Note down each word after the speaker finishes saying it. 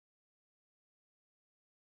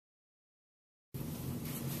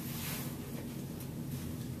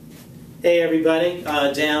Hey everybody,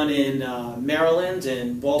 down in Maryland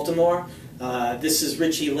and Baltimore. This is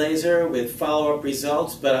Richie Laser with Follow-Up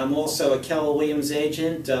Results, but I'm also a Keller Williams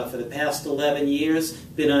agent for the past 11 years,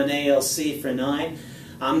 been on ALC for 9.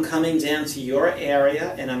 I'm coming down to your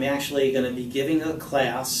area and I'm actually going to be giving a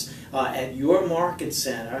class at your market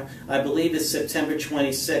center. I believe it's September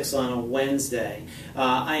 26th on a Wednesday.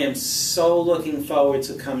 I am so looking forward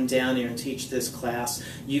to come down here and teach this class.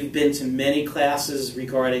 You've been to many classes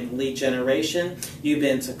regarding lead generation. You've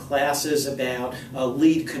been to classes about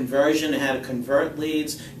lead conversion, how to convert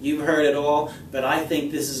leads. You've heard it all, but I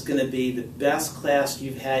think this is going to be the best class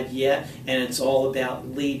you've had yet, and it's all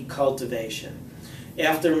about lead cultivation.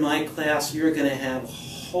 After my class, you're going to have a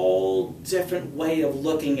whole different way of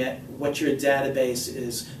looking at what your database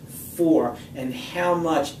is for and how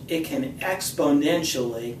much it can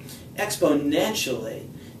exponentially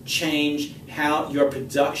change how your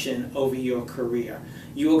production over your career.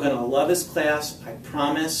 You are going to love this class, I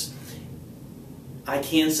promise. I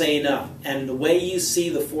can't say enough. And the way you see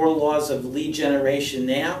the 4 laws of lead generation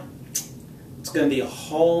now, it's going to be a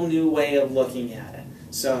whole new way of looking at it.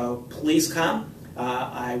 So please come.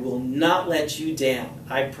 I will not let you down,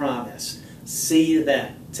 I promise. See you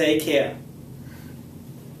then. Take care.